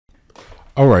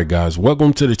All right, guys,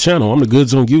 welcome to the channel. I'm the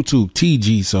Goods on YouTube,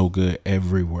 TGsoGood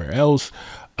everywhere else.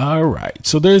 All right,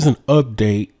 so there's an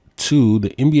update to the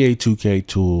NBA 2K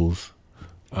tools,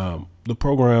 the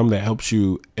program that helps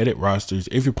you edit rosters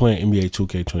if you're playing NBA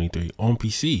 2K23 on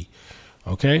PC.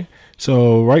 Okay,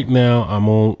 so right now I'm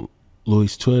on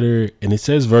Louis' Twitter and it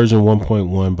says version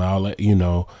 1.1, but I'll let you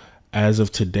know. As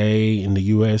of today in the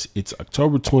US, it's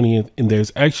October 20th, and there's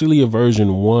actually a version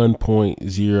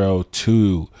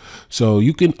 1.0.2. So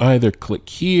you can either click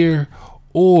here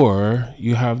or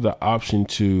you have the option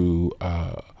to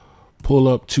pull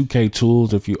up 2K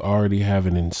tools if you already have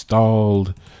it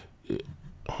installed.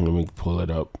 Let me pull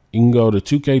it up. You can go to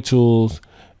 2K tools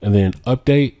and then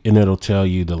update, and it'll tell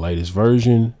you the latest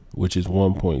version, which is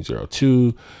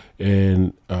 1.0.2.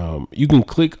 And you can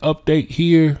click update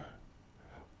here,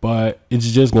 but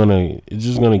it's just gonna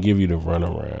give you the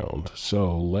runaround.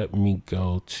 So let me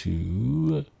go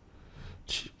to,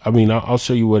 I'll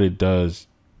show you what it does.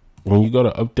 When you go to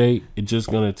update, it's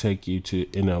just gonna take you to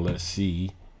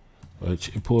NLSC, which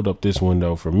it pulled up this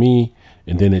window for me,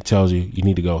 and then it tells you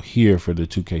need to go here for the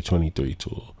 2K23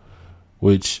 tool,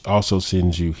 which also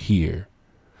sends you here.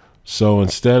 So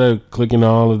instead of clicking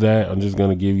all of that, I'm just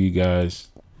gonna give you guys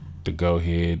the go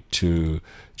ahead to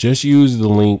just use the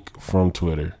link from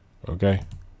Twitter. Okay,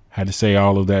 had to say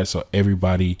all of that so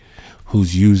everybody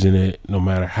who's using it, no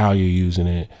matter how you're using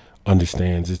it,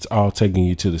 understands it's all taking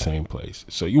you to the same place.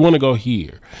 So you want to go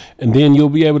here, and then you'll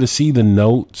be able to see the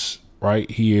notes right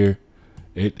here.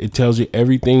 It tells you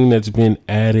everything that's been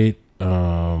added.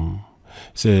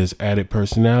 Says added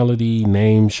personality,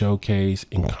 name showcase,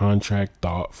 and contract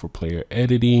thought for player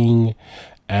editing.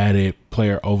 Added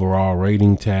player overall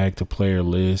rating tag to player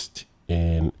list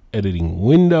and editing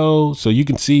window. So you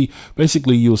can see,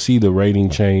 basically you'll see the rating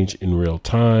change in real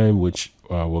time, which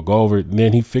we'll go over. And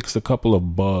then he fixed a couple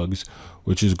of bugs,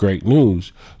 which is great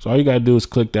news. So all you gotta do is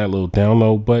click that little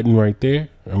download button right there,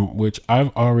 which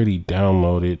I've already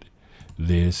downloaded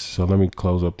this. So let me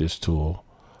close up this tool.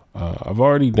 I've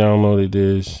already downloaded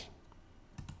this,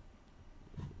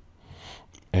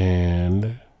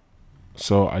 and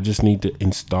so I just need to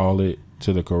install it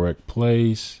to the correct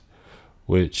place,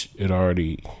 which it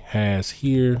already has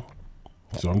here.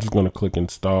 So I'm just going to click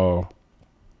install.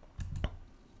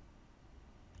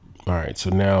 All right, so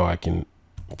now I can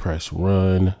press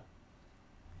run.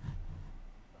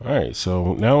 All right,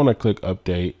 so now when I click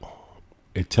update,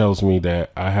 it tells me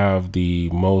that I have the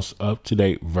most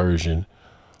up-to-date version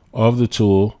of the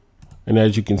tool. And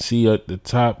as you can see at the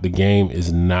top, the game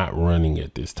is not running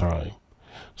at this time.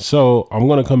 So I'm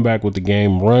going to come back with the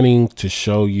game running to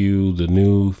show you the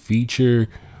new feature.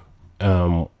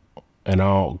 And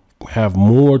I'll have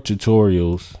more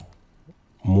tutorials,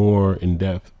 more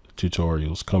in-depth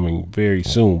tutorials coming very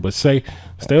soon. But stay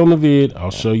on the vid.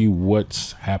 I'll show you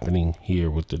what's happening here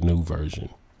with the new version.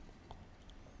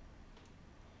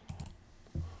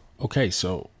 Okay,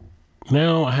 so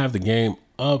now I have the game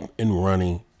up and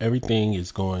running. Everything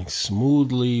is going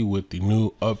smoothly with the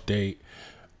new update.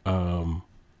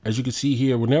 As you can see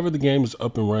here, whenever the game is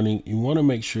up and running, you want to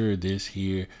make sure this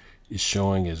here is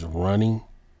showing as running.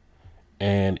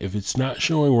 And if it's not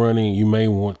showing running, you may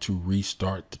want to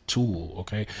restart the tool.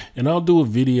 Okay, and I'll do a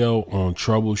video on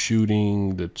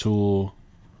troubleshooting the tool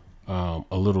a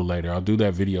little later. I'll do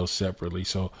that video separately.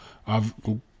 So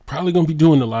I'm probably going to be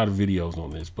doing a lot of videos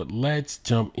on this, but let's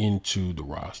jump into the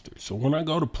roster. So when I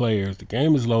go to players, the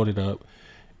game is loaded up,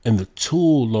 and the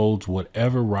tool loads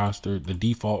whatever roster, the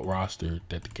default roster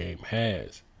that the game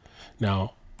has.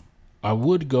 Now, I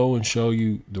would go and show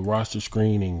you the roster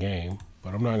screen in game,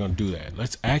 but I'm not going to do that.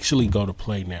 Let's actually go to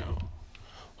play now.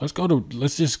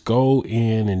 Let's just go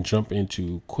in and jump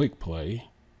into quick play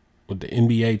with the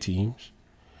NBA teams.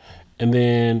 And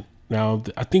then now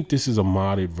I think this is a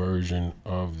modded version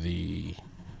of the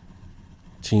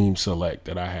team select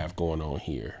that I have going on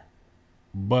here.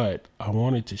 But I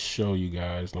wanted to show you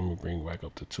guys, let me bring back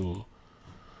up the tool.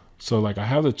 So like I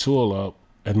have the tool up,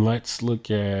 and let's just look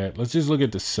at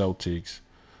the Celtics.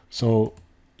 So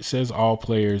it says all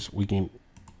players. We can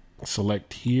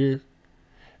select here,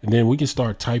 and then we can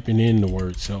start typing in the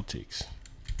word Celtics.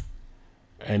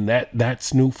 And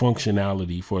that's new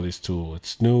functionality for this tool.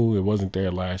 It's new. It wasn't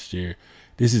there last year.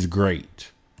 This is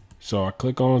great. So I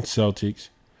click on Celtics.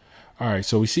 All right,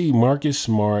 so we see Marcus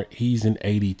Smart. He's an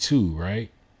 82, right?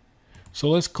 So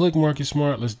let's click Marcus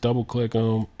Smart. Let's double click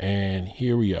him, and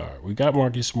here we are. We got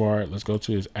Marcus Smart. Let's go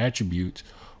to his attributes.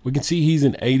 We can see he's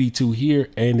an 82 here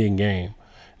and in game.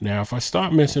 Now, if I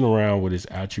start messing around with his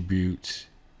attributes,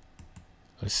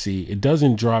 let's see. It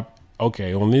doesn't drop.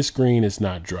 Okay, on this screen, it's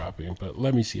not dropping. But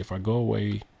let me see. If I go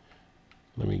away,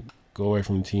 let me go away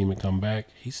from the team and come back,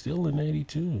 he's still in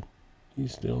 82.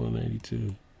 He's still in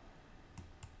 82.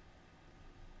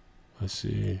 Let's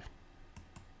see.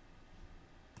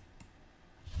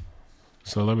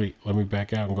 So let me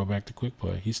back out and go back to quick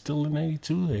play. He's still in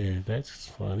 82 there. That's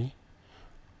funny.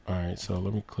 All right, so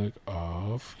let me click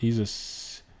off.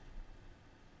 He's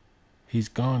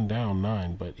gone down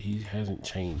 9, but he hasn't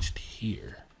changed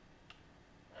here.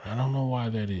 I don't know why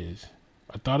that is.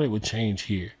 I thought it would change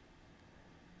here.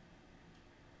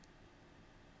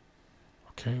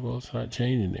 Okay, well, it's not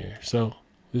changing there. So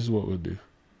this is what we'll do.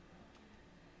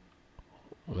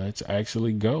 Let's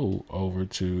actually go over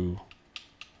to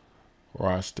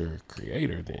roster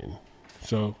creator then.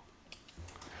 So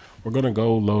we're gonna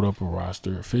go load up a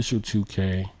roster, official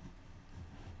 2K.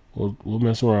 We'll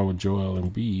mess around with Joel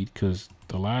Embiid because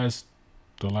the last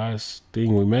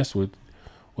thing we messed with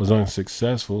was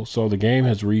unsuccessful. So the game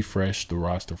has refreshed the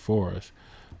roster for us.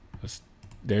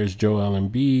 There's Joel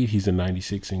Embiid. He's a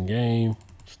 96 in game.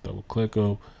 Let's double click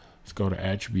him. Let's go to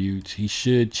attributes. He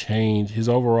should change. His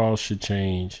overall should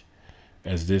change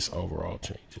as this overall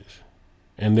changes.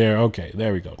 And okay,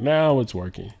 there we go. Now it's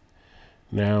working.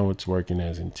 Now it's working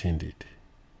as intended.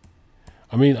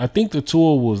 I mean, I think the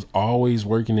tool was always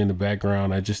working in the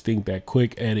background. I just think that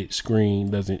quick edit screen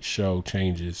doesn't show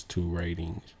changes to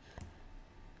ratings.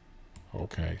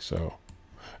 Okay, so,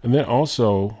 and then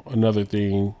also another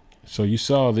thing. So you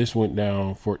saw this went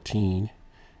down 14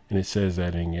 and it says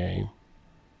that in game.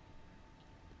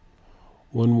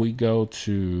 When we go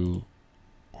to,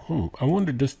 I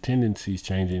wonder does tendencies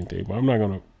change anything, but I'm not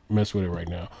going to mess with it right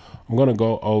now. I'm going to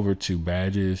go over to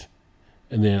badges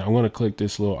and then I'm going to click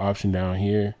this little option down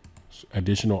here,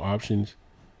 additional options.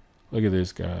 Look at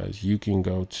this, guys. You can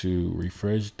go to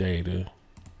refresh data,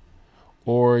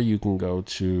 or you can go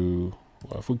to,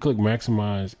 well, if we click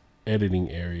maximize editing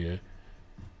area,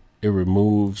 it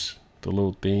removes the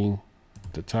little thing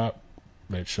at the top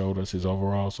that showed us his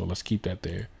overall. So let's keep that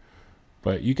there.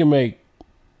 But you can make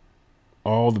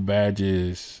all the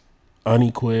badges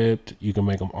unequipped. You can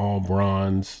make them all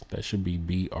bronze. That should be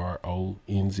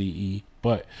BRONZE.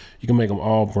 But you can make them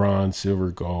all bronze, silver,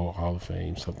 gold, Hall of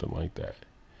Fame, something like that.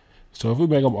 So if we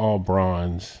make them all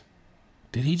bronze,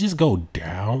 did he just go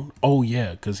down? Oh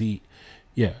yeah, because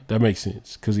yeah, that makes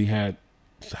sense. Because he had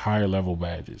higher level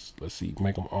badges. Let's see,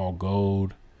 make them all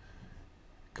gold,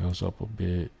 goes up a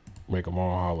bit. Make them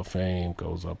all Hall of Fame,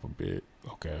 goes up a bit.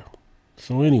 Okay.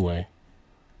 So anyway,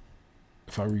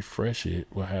 if I refresh it,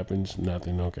 what happens?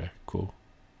 Nothing. Okay, cool.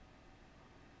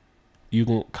 You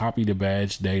can copy the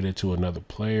badge data to another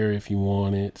player if you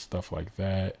want it, stuff like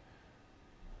that.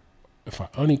 If I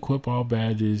unequip all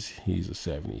badges, he's a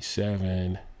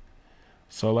 77.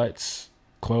 So let's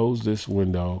close this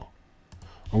window.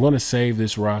 I'm going to save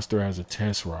this roster as a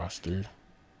test roster.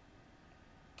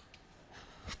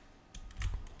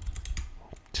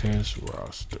 Test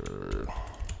roster.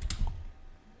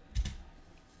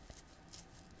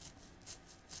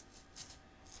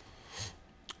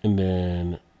 And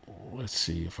then let's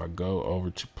see if I go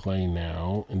over to play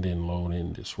now and then load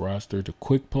in this roster to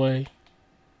quick play.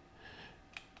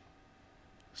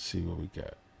 See what we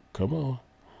got. Come on.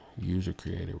 User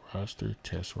created roster,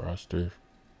 test roster.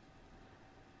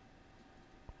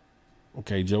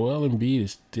 Okay, Joel Embiid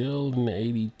is still in the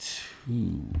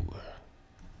 82.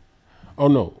 Oh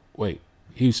no, wait.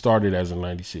 He started as a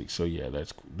 96, so yeah,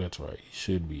 that's right. He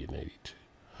should be an 82.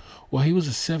 Well, he was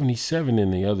a 77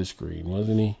 in the other screen,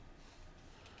 wasn't he?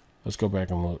 Let's go back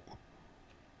and look.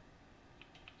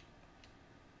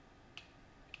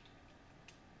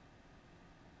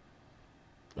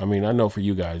 I mean, I know for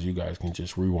you guys can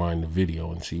just rewind the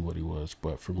video and see what he was.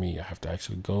 But for me, I have to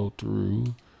actually go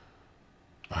through.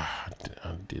 I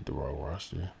did the wrong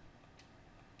roster.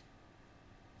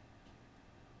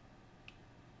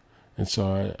 And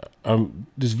so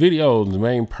this video, the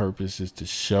main purpose is to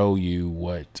show you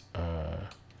what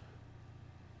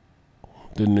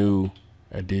the new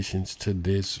additions to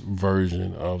this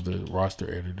version of the roster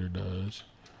editor does.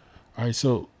 All right,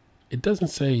 so it doesn't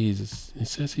say it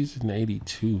says he's an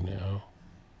 82 now.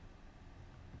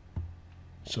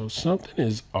 So something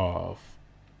is off.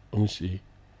 Let me see.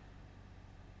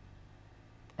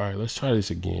 All right, let's try this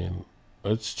again.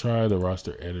 Let's try the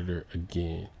roster editor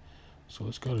again. So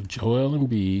let's go to Joel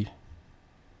Embiid,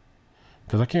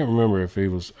 because I can't remember if it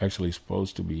was actually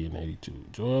supposed to be an 82.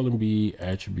 Joel Embiid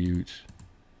attributes.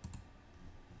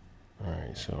 All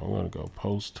right, so I'm going to go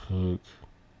post hook.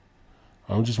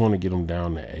 I just want to get him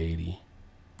down to 80.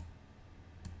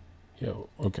 Yo,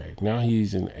 okay, now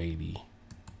he's in 80.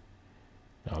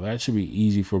 Now that should be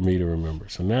easy for me to remember.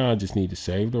 So now I just need to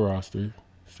save the roster,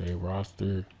 save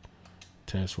roster,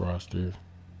 test roster.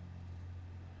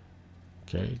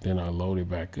 Okay, then I load it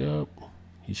back up.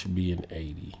 He should be in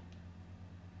 80.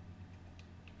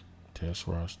 Test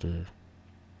roster.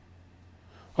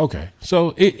 Okay,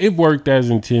 so it worked as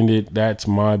intended. That's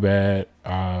my bad.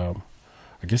 I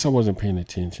guess I wasn't paying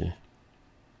attention.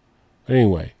 But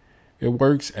anyway, it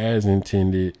works as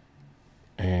intended,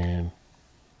 and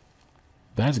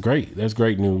that's great. That's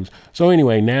great news. So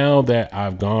anyway, now that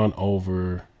I've gone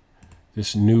over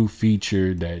this new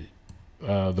feature that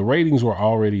the ratings were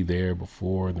already there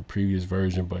before in the previous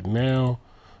version, but now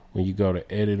when you go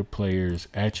to edit a player's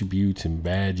attributes and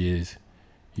badges,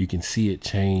 you can see it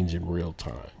change in real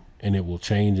time, and it will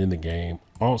change in the game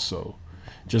also.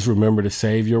 Just remember to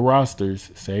save your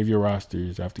rosters. Save your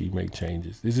rosters after you make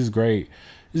changes. This is great.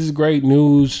 This is great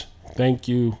news. Thank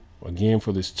you again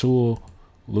for this tool,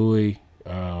 looyh.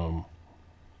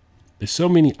 There's so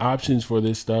many options for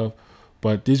this stuff,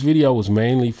 but this video was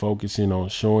mainly focusing on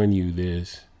showing you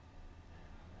this.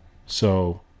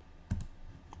 So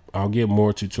I'll get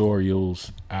more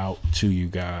tutorials out to you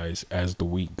guys as the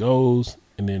week goes.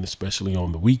 And then especially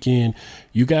on the weekend,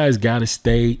 you guys got to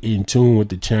stay in tune with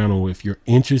the channel. If you're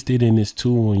interested in this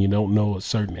tool and you don't know a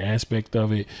certain aspect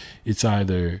of it, it's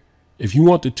either, if you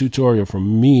want the tutorial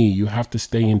from me, you have to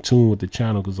stay in tune with the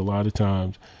channel, because a lot of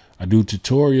times I do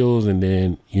tutorials and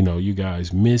then, you know, you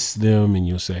guys miss them and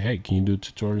you'll say, hey, can you do a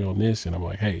tutorial on this? And I'm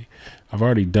like, hey, I've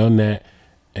already done that.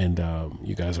 And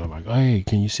you guys are like, hey,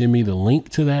 can you send me the link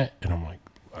to that? And I'm like,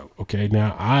 okay,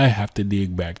 now I have to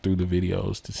dig back through the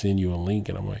videos to send you a link.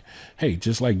 And I'm like, hey,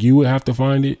 just like you would have to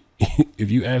find it.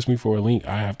 If you ask me for a link,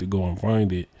 I have to go and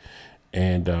find it.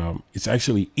 And it's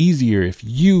actually easier if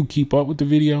you keep up with the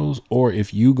videos or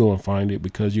if you go and find it,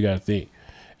 because you got to think,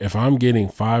 if I'm getting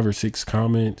 5 or 6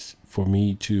 comments for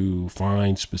me to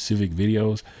find specific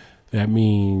videos, that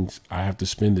means I have to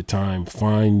spend the time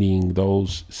finding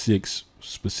those 6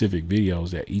 specific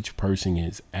videos that each person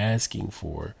is asking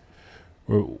for.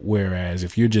 Whereas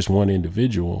if you're just one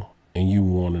individual and you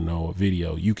want to know a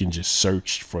video, you can just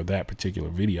search for that particular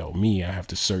video. Me, I have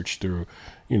to search through,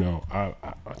 you know, I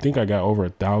think I got over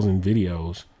 1,000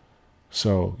 videos.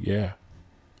 So yeah.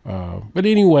 But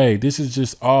anyway, this is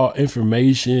just all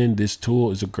information. This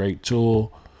tool is a great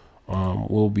tool.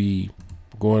 We'll be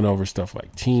going over stuff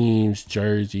like teams,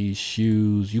 jerseys,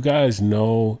 shoes. You guys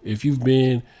know, if you've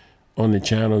been on the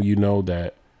channel, you know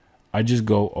that I just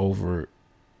go over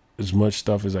as much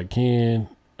stuff as I can.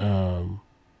 And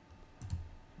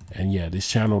yeah, this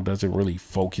channel doesn't really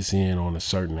focus in on a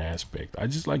certain aspect. I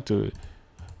just like to,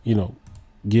 you know,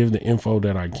 give the info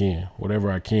that I can,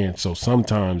 whatever I can. So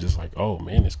sometimes it's like, oh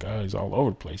man, this guy's all over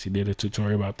the place. He did a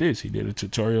tutorial about this. He did a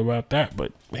tutorial about that.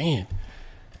 But man,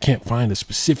 I can't find a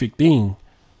specific thing.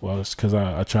 Well, it's because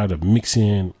I try to mix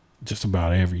in just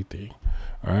about everything.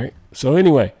 All right. So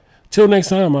anyway, till next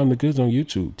time, I'm the Goods on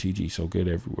YouTube. TGsoGood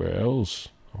everywhere else.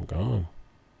 I'm gone.